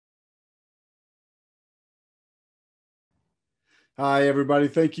Hi, everybody.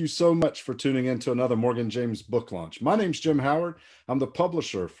 Thank you so much for tuning in to another Morgan James book launch. My name's Jim Howard. I'm the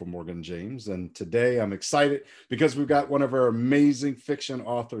publisher for Morgan James. And today I'm excited because we've got one of our amazing fiction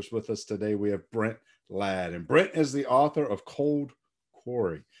authors with us today. We have Brent Ladd. And Brent is the author of Cold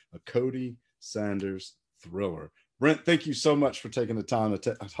Quarry, a Codi Sanders thriller. Brent, thank you so much for taking the time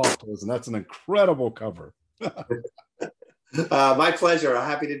to talk to us. And that's an incredible cover. My pleasure. I'm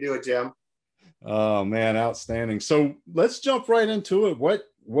happy to do it, Jim. Oh man, outstanding. So let's jump right into it.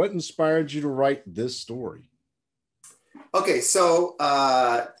 What inspired you to write this story? Okay, so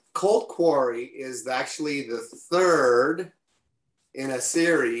Cold Quarry is actually the third in a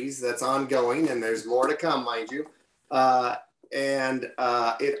series that's ongoing, and there's more to come, mind you.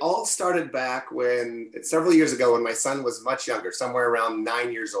 It all started back several years ago when my son was much younger, somewhere around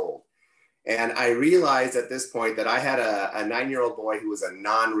 9 years old. And I realized at this point that I had a 9-year-old boy who was a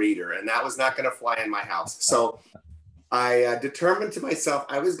non-reader, and that was not going to fly in my house. So I determined to myself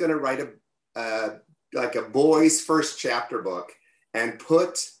I was going to write a boy's first chapter book and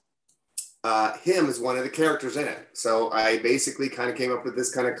put him as one of the characters in it. So I basically kind of came up with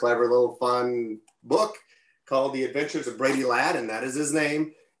this kind of clever little fun book called The Adventures of Brady Ladd, and that is his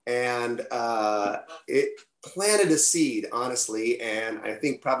name. And it planted a seed, honestly. And I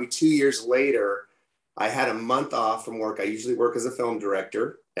think probably 2 years later, I had a month off from work. I usually work as a film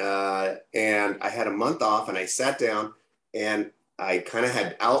director. And I had a month off, and I sat down and I kind of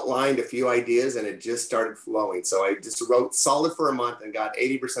had outlined a few ideas, and it just started flowing. So I just wrote solid for a month and got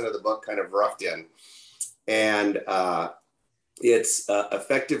 80% of the book kind of roughed in. And it's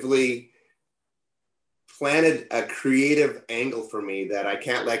effectively planted a creative angle for me that I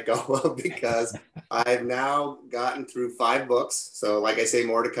can't let go of, because I've now gotten through 5 books. So like I say,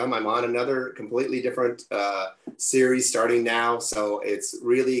 more to come. I'm on another completely different series starting now. So it's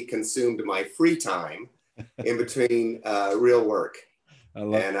really consumed my free time in between real work. I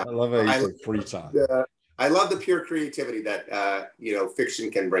love how you say free time. I love the pure creativity that,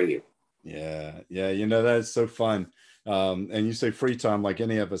 fiction can bring you. Yeah. That's so fun. And you say free time, like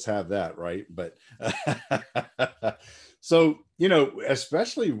any of us have that, right? But so,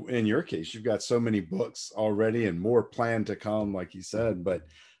 especially in your case, you've got so many books already and more planned to come, like you said, but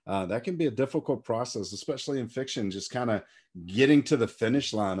that can be a difficult process, especially in fiction, just kind of getting to the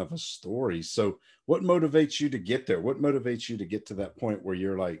finish line of a story. So what motivates you to get there? What motivates you to get to that point where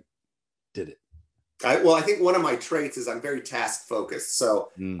you're like, did it? I think one of my traits is I'm very task focused.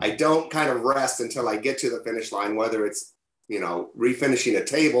 So I don't kind of rest until I get to the finish line, whether it's, refinishing a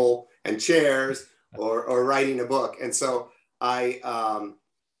table and chairs or writing a book. And so I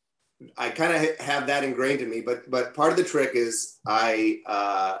kind of have that ingrained in me, but part of the trick is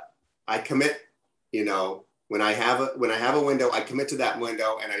I commit, when I have a window, I commit to that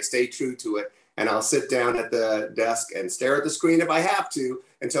window and I stay true to it. And I'll sit down at the desk and stare at the screen if I have to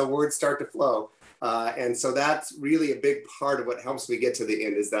until words start to flow. And so that's really a big part of what helps me get to the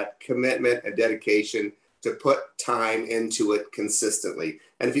end, is that commitment and dedication to put time into it consistently.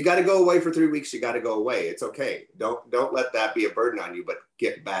 And if you got to go away for 3 weeks, you got to go away. It's okay. Don't let that be a burden on you, but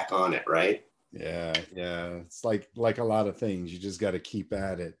get back on it. Right. Yeah. It's like a lot of things. You just got to keep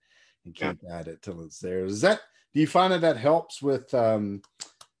at it and keep at it till it's there. Do you find that helps with,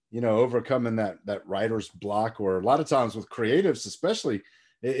 overcoming that writer's block? Or a lot of times with creatives, especially,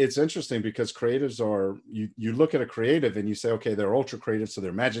 it's interesting because creatives you look at a creative and you say, okay, they're ultra creative, so their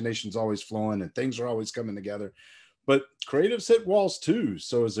imagination's always flowing and things are always coming together. But creatives hit walls too.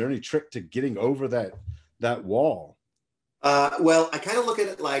 So is there any trick to getting over that wall? Well, I kind of look at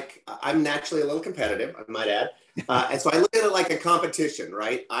it like I'm naturally a little competitive, I might add. And so I look at it like a competition,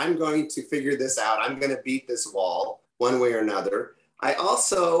 right? I'm going to figure this out. I'm going to beat this wall one way or another. I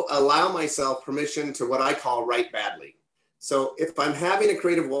also allow myself permission to what I call write badly. So if I'm having a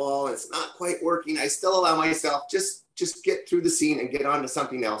creative wall and it's not quite working, I still allow myself just get through the scene and get on to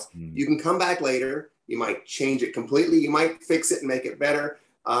something else. You can come back later. You might change it completely. You might fix it and make it better.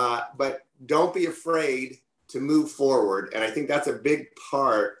 But don't be afraid to move forward. And I think that's a big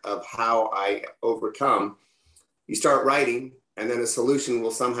part of how I overcome. You start writing, and then a solution will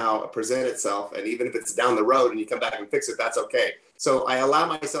somehow present itself. And even if it's down the road and you come back and fix it, that's okay. So I allow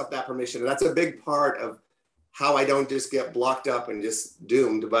myself that permission. And that's a big part of how I don't just get blocked up and just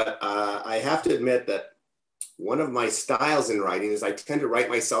doomed. But I have to admit that one of my styles in writing is I tend to write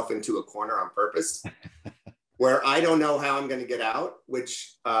myself into a corner on purpose where I don't know how I'm going to get out,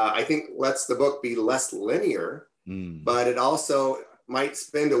 which I think lets the book be less linear, but it also might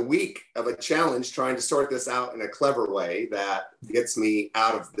spend a week of a challenge trying to sort this out in a clever way that gets me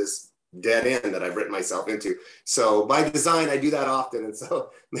out of this dead end that I've written myself into. So by design, I do that often. And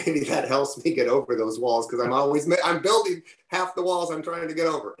so maybe that helps me get over those walls, because I'm building half the walls I'm trying to get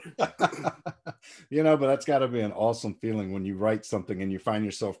over. But that's got to be an awesome feeling when you write something and you find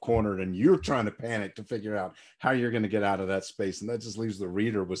yourself cornered and you're trying to panic to figure out how you're going to get out of that space. And that just leaves the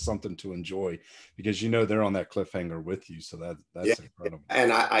reader with something to enjoy, because they're on that cliffhanger with you. So that's incredible.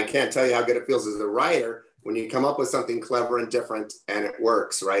 And I can't tell you how good it feels as a writer when you come up with something clever and different and it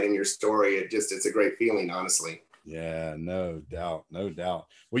works right in your story. It's a great feeling, honestly. Yeah, no doubt.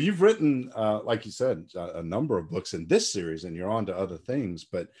 Well, you've written, like you said, a number of books in this series, and you're on to other things.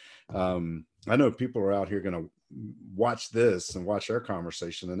 But I know people are out here going to watch this and watch our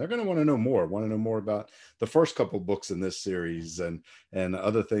conversation, and they're going to want to know more about the first couple of books in this series and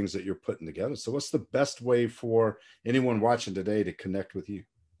other things that you're putting together. So what's the best way for anyone watching today to connect with you?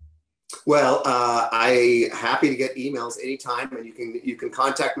 Well, I happy to get emails anytime, and you can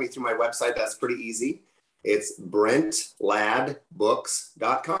contact me through my website. That's pretty easy. It's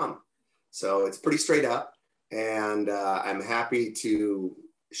brentladbooks.com. So it's pretty straight up, and I'm happy to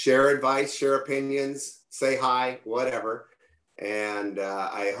share advice, share opinions, say hi, whatever. And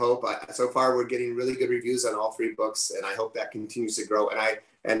I hope, so far we're getting really good reviews on all 3 books, and I hope that continues to grow.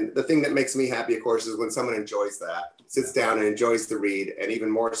 And the thing that makes me happy, of course, is when someone enjoys that, sits down and enjoys the read, and even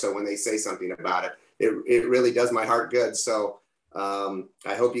more so when they say something about it. It really does my heart good. So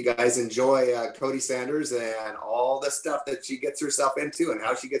I hope you guys enjoy Codi Sanders and all the stuff that she gets herself into and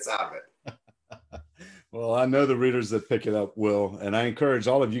how she gets out of it. Well, I know the readers that pick it up will, and I encourage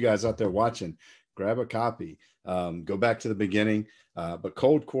all of you guys out there watching, grab a copy. Go back to the beginning, but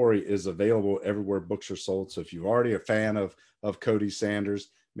Cold Quarry is available everywhere books are sold. So if you're already a fan of Codi Sanders,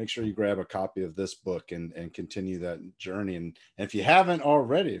 make sure you grab a copy of this book and continue that journey. And if you haven't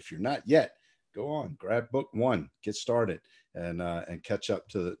already, if you're not yet, go on, grab book 1, get started, and catch up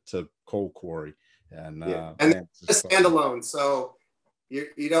to Cold Quarry. And it's a standalone, so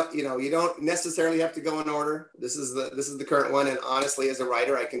you don't necessarily have to go in order. This is the current one, and honestly, as a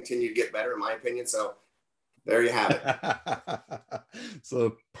writer, I continue to get better, in my opinion. So there you have it.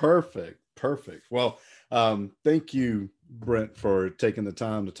 So perfect. Well, thank you, Brent, for taking the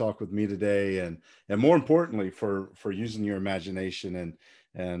time to talk with me today, and more importantly, for using your imagination.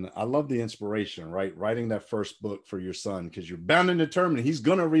 And I love the inspiration, right? Writing that first book for your son, because you're bound and determined he's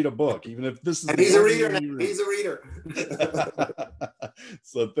going to read a book, even if this is. And he's a reader. He's a reader.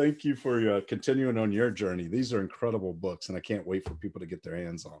 So thank you for continuing on your journey. These are incredible books, and I can't wait for people to get their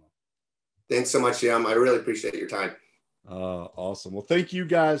hands on them. Thanks so much, Jim. I really appreciate your time. Awesome. Well, thank you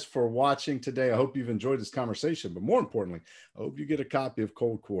guys for watching today. I hope you've enjoyed this conversation, but more importantly, I hope you get a copy of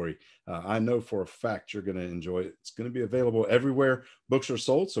Cold Quarry. I know for a fact you're going to enjoy it. It's going to be available everywhere books are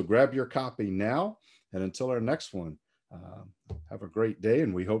sold. So grab your copy now. And until our next one, have a great day,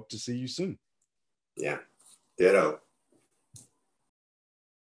 and we hope to see you soon. Yeah. Ditto.